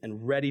praised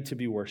and ready to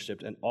be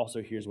worshiped, and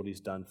also here's what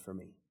he's done for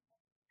me.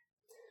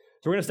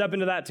 So we're going to step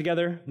into that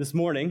together this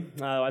morning,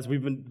 as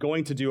we've been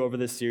going to do over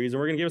this series, and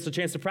we're going to give us a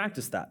chance to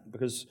practice that,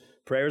 because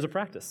prayer is a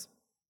practice.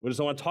 We just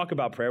don't want to talk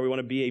about prayer. We want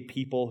to be a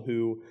people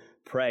who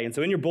pray. And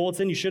so in your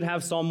bulletin, you should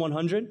have Psalm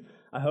 100,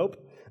 I hope.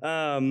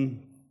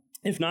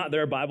 If not,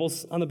 there are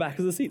Bibles on the back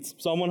of the seats.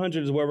 Psalm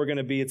 100 is where we're going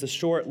to be. It's a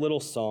short little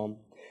psalm.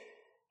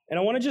 And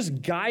I want to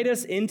just guide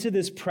us into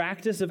this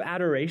practice of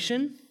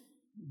adoration,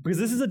 because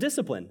this is a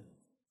discipline.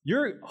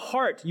 Your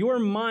heart, your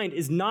mind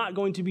is not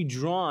going to be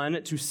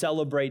drawn to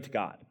celebrate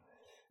God.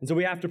 And so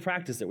we have to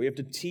practice it. We have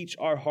to teach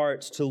our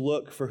hearts to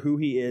look for who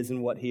he is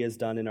and what he has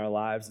done in our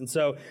lives. And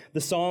so the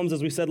Psalms,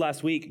 as we said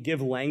last week,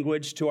 give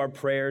language to our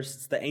prayers.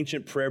 It's the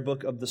ancient prayer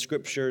book of the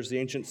scriptures, the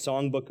ancient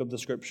songbook of the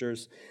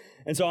scriptures.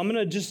 And so I'm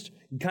going to just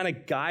kind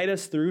of guide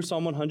us through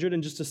Psalm 100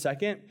 in just a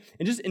second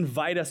and just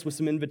invite us with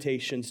some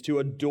invitations to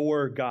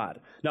adore God.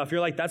 Now, if you're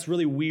like, that's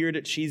really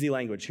weird, cheesy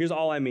language, here's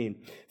all I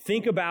mean.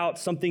 Think about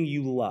something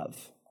you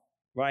love,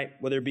 right?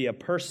 Whether it be a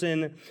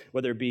person,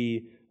 whether it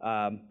be,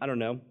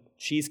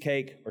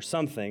 cheesecake or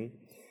something.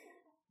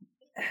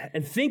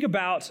 And think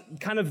about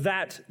kind of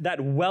that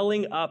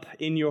welling up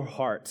in your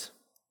heart.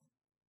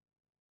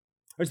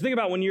 Or just think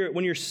about when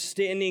you're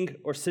standing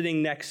or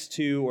sitting next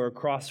to or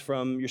across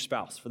from your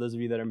spouse, for those of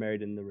you that are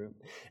married in the room.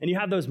 And you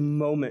have those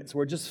moments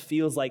where it just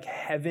feels like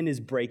heaven is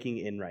breaking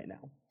in right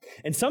now.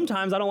 And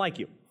sometimes I don't like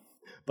you.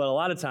 But a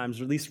lot of times,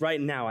 or at least right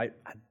now, I'm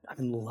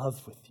in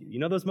love with you. You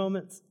know those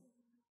moments?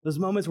 Those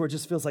moments where it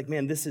just feels like,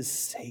 man, this is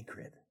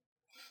sacred.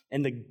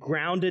 And the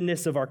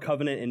groundedness of our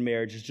covenant in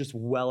marriage is just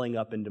welling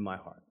up into my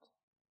heart.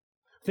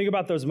 Think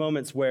about those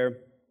moments where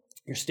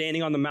you're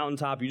standing on the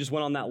mountaintop, you just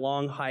went on that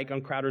long hike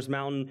on Crowder's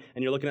Mountain,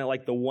 and you're looking at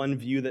like the one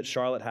view that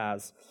Charlotte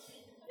has.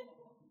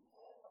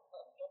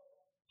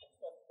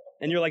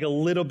 And you're like a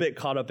little bit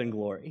caught up in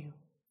glory,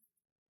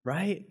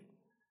 right?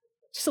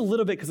 Just a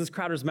little bit because it's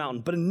Crowder's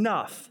Mountain, but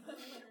enough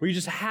where you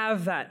just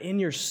have that in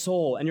your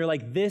soul, and you're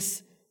like,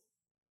 this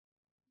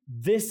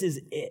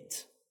is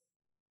it.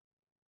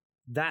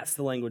 That's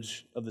the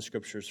language of the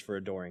scriptures for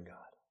adoring God.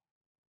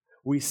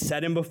 We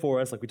set him before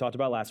us, like we talked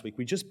about last week.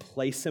 We just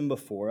place him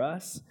before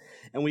us,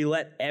 and we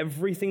let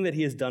everything that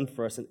he has done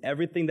for us and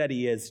everything that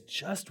he is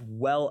just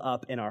well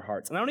up in our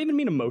hearts. And I don't even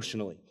mean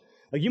emotionally.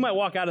 Like you might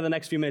walk out of the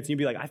next few minutes and you'd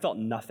be like, I felt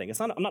nothing.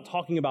 I'm not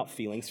talking about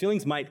feelings.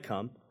 Feelings might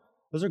come.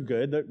 Those are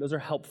good. Those are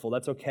helpful.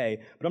 That's okay.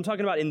 But I'm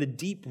talking about in the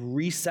deep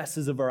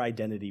recesses of our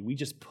identity, we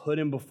just put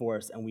him before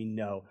us and we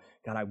know,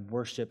 God, I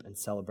worship and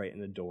celebrate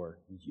and adore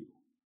you.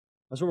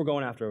 That's what we're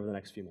going after over the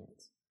next few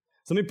minutes.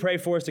 So let me pray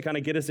for us to kind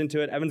of get us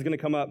into it. Evan's going to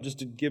come up just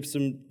to give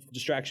some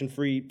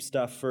distraction-free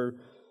stuff for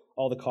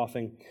all the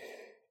coughing.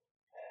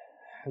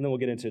 And then we'll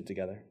get into it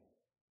together.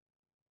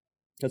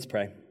 Let's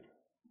pray.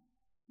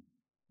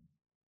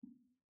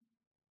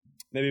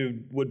 Maybe it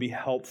would be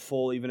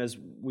helpful, even as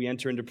we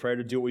enter into prayer,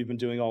 to do what we've been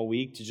doing all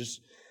week, to just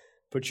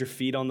put your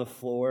feet on the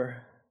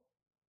floor,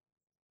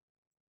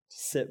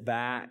 sit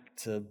back,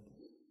 to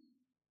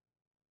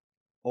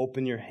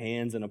open your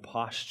hands in a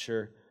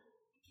posture,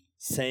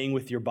 saying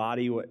with your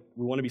body what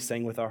we want to be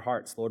saying with our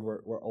hearts. Lord,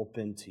 we're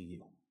open to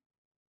you.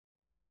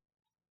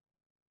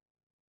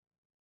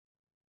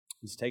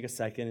 Just take a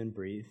second and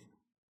breathe.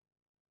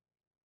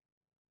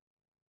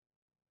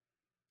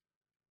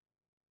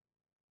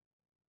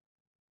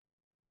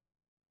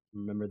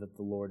 Remember that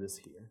the Lord is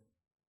here.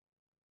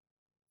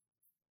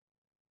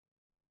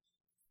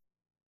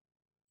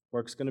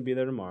 Work's going to be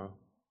there tomorrow.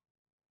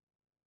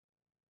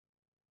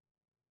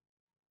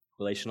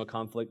 Relational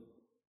conflict,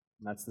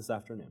 that's this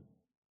afternoon.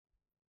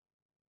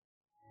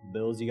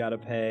 Bills you got to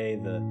pay,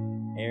 the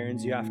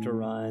errands you have to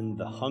run,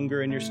 the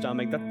hunger in your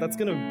stomach, that's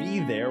going to be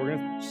there. We're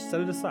going to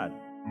set it aside.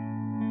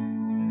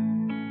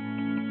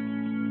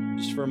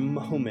 Just for a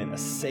moment, a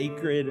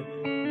sacred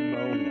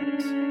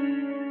moment.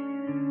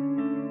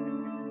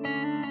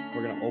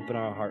 We're going to open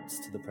our hearts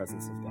to the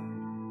presence of God.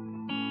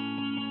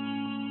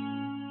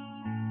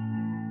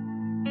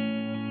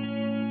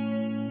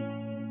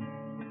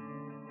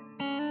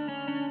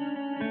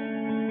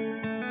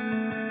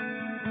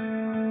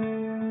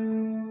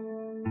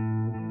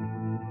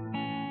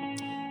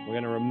 We're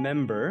going to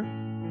remember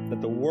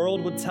that the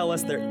world would tell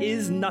us there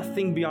is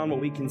nothing beyond what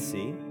we can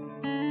see.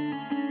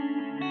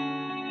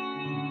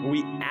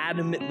 We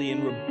adamantly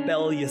and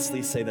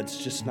rebelliously say that's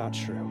just not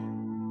true.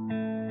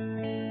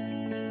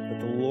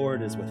 That the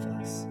Lord is with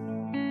us.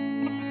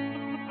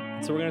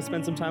 So we're going to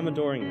spend some time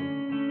adoring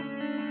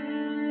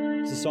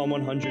him. This is Psalm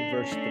 100,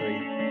 verse 3.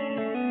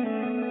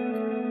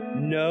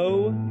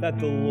 Know that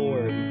the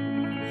Lord,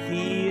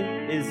 he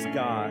is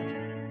God.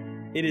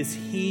 It is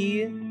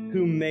he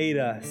who made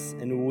us,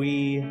 and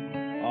we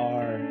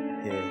are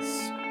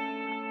his.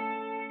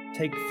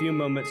 Take a few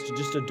moments to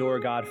just adore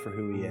God for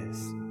who he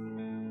is,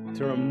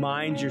 to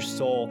remind your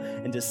soul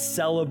and to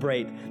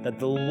celebrate that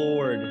the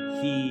Lord,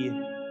 he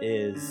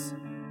is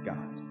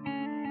God.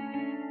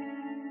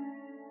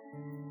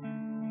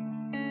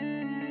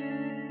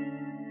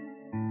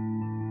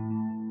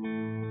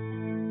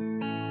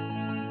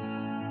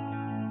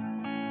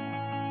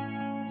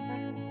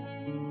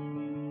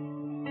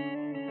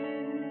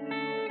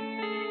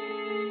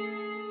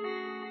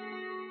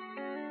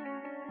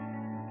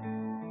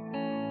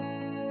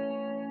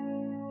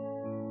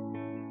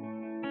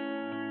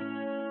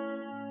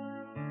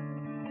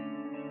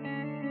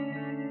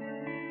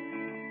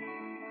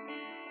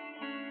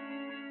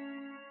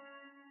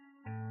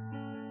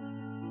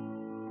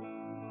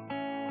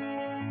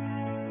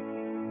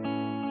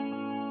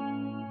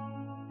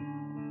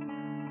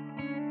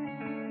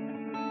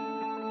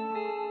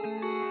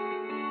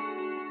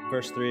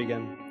 Verse 3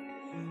 again.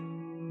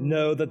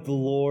 Know that the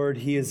Lord,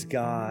 he is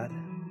God.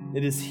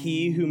 It is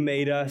he who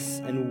made us,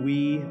 and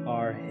we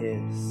are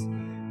his.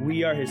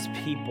 We are his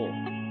people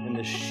and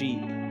the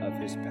sheep of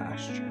his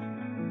pasture.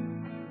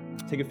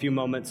 Take a few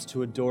moments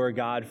to adore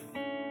God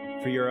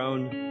for your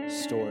own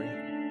story,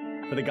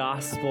 for the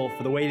gospel,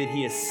 for the way that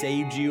he has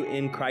saved you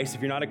in Christ.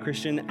 If you're not a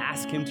Christian,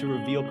 ask him to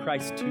reveal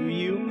Christ to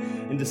you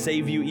and to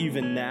save you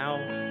even now.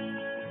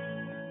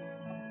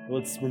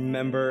 Let's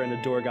remember and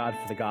adore God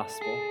for the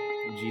gospel.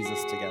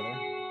 Jesus together.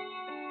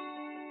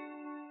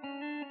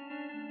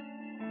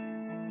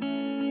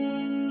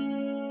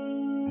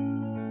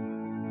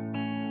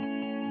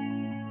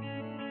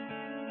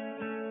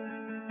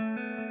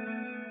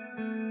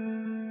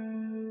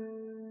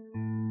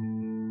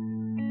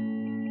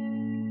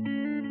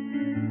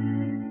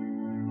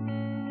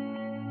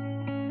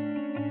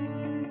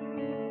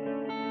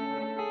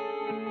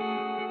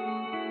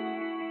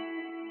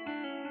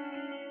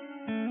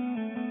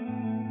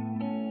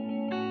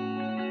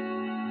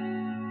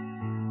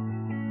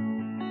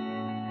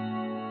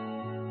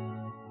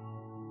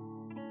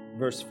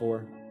 Verse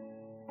 4.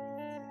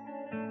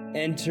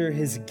 Enter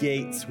his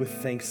gates with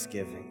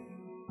thanksgiving,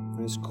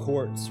 and his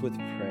courts with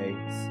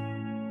praise.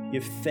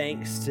 Give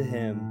thanks to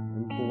him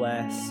and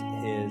bless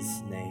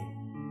his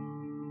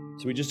name.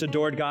 So we just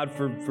adored God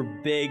for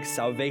big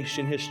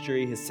salvation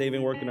history, his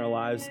saving work in our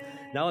lives.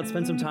 Now let's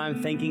spend some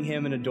time thanking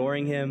him and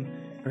adoring him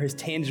for his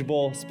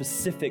tangible,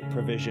 specific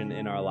provision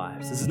in our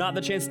lives. This is not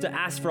the chance to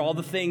ask for all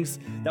the things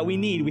that we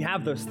need. We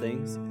have those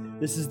things.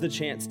 This is the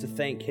chance to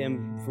thank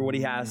him for what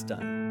he has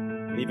done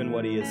and even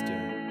what he is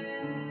doing.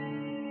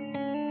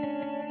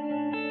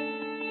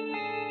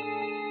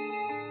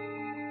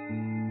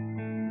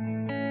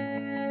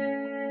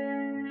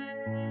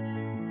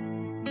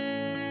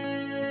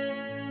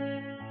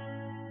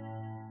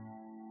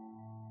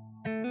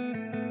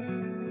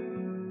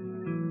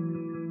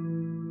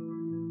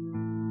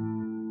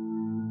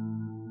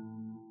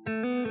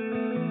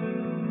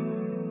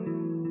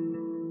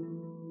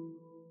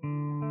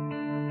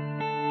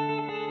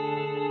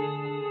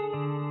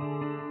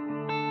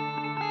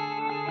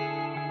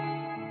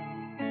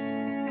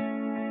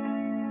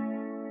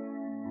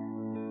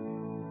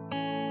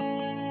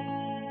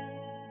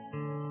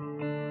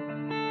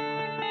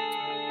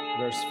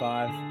 Verse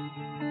 5,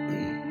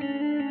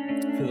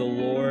 for the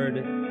Lord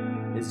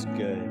is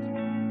good,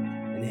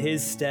 and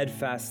his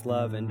steadfast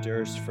love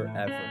endures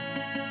forever,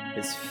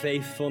 his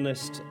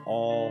faithfulness to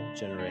all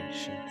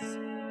generations.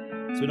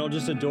 So we don't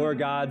just adore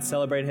God,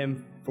 celebrate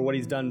him for what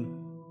he's done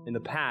in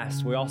the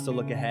past, we also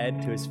look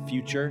ahead to his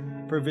future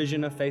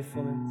provision of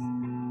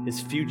faithfulness,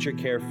 his future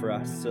care for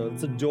us. So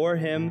let's adore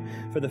him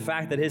for the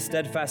fact that his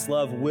steadfast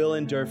love will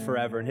endure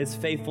forever, and his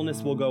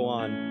faithfulness will go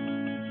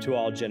on to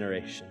all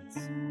generations.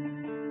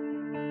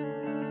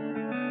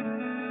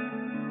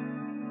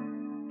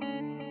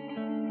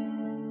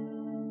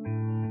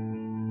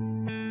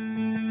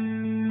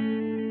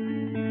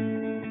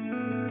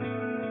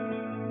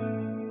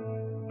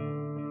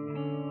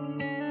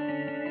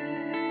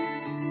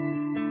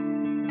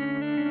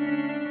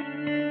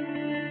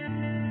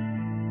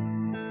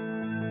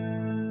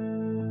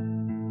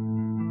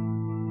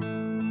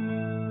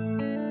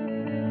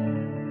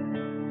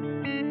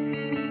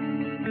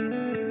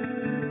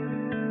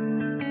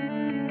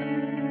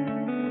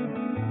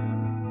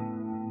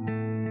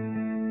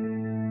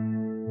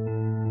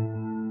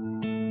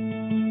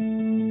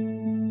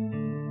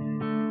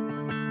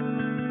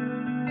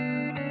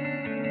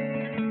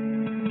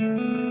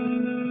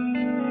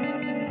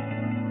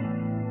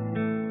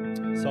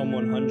 Psalm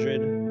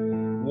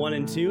 100, 1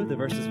 and 2, the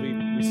verses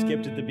we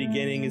skipped at the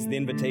beginning, is the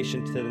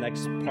invitation to the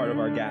next part of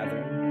our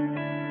gathering.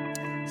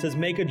 It says,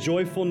 make a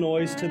joyful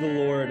noise to the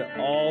Lord,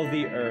 all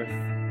the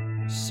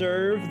earth.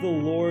 Serve the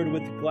Lord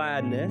with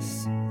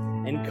gladness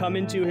and come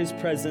into his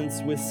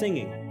presence with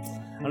singing.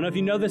 I don't know if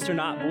you know this or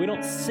not, but we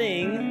don't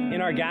sing in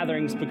our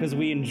gatherings because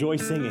we enjoy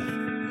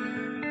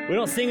singing. We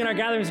don't sing in our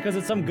gatherings because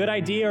it's some good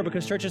idea or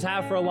because churches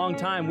have for a long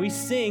time. We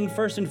sing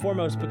first and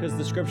foremost because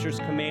the scriptures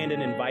command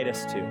and invite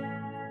us to,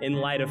 in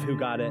light of who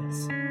God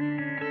is.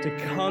 To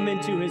come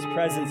into his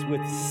presence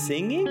with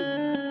singing?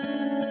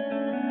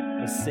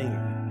 With singing.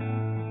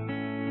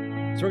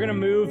 So we're going to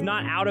move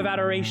not out of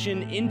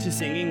adoration into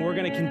singing. We're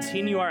going to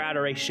continue our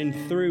adoration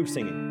through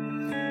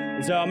singing.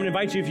 And so I'm going to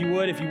invite you, if you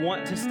would, if you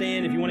want to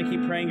stand, if you want to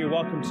keep praying, you're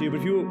welcome to.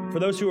 But for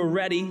those who are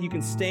ready, you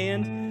can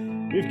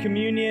stand. We have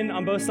communion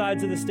on both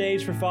sides of the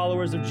stage for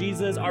followers of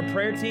Jesus. Our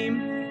prayer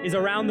team is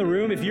around the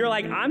room. If you're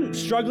like, I'm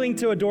struggling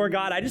to adore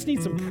God, I just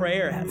need some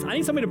prayer. I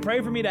need somebody to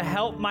pray for me to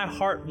help my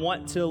heart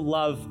want to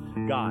love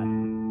God.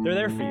 They're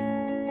there for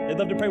you. They'd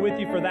love to pray with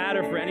you for that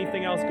or for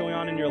anything else going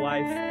on in your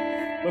life.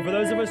 But for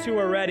those of us who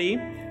are ready,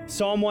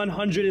 Psalm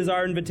 100 is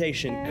our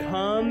invitation.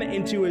 Come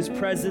into his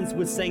presence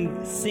with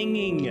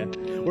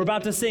singing. We're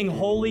about to sing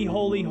Holy,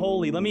 Holy,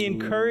 Holy. Let me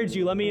encourage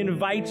you, let me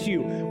invite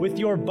you with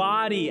your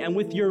body and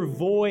with your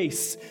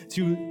voice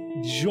to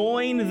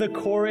join the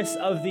chorus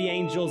of the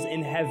angels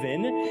in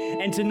heaven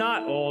and to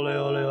not ole,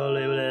 ole, ole,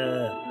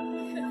 ole,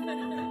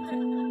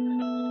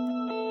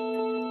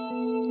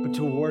 but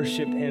to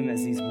worship him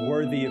as he's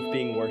worthy of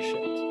being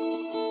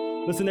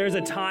worshiped. Listen, there's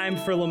a time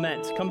for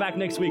lament. Come back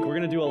next week. We're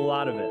going to do a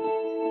lot of it.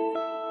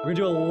 We're going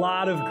to do a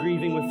lot of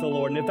grieving with the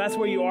Lord. And if that's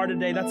where you are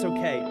today, that's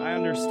okay. I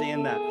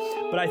understand that.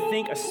 But I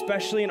think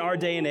especially in our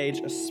day and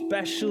age,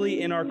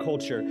 especially in our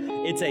culture,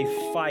 it's a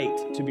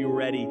fight to be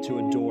ready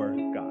to adore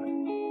God.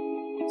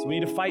 So we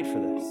need to fight for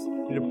this.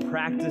 We need to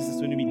practice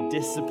this. We need to be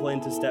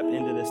disciplined to step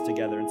into this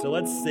together. And so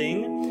let's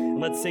sing. And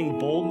let's sing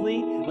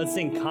boldly. Let's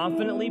sing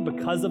confidently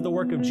because of the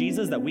work of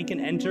Jesus that we can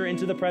enter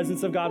into the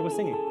presence of God with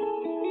singing.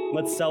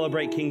 Let's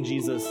celebrate King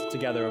Jesus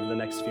together over the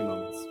next few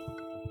moments.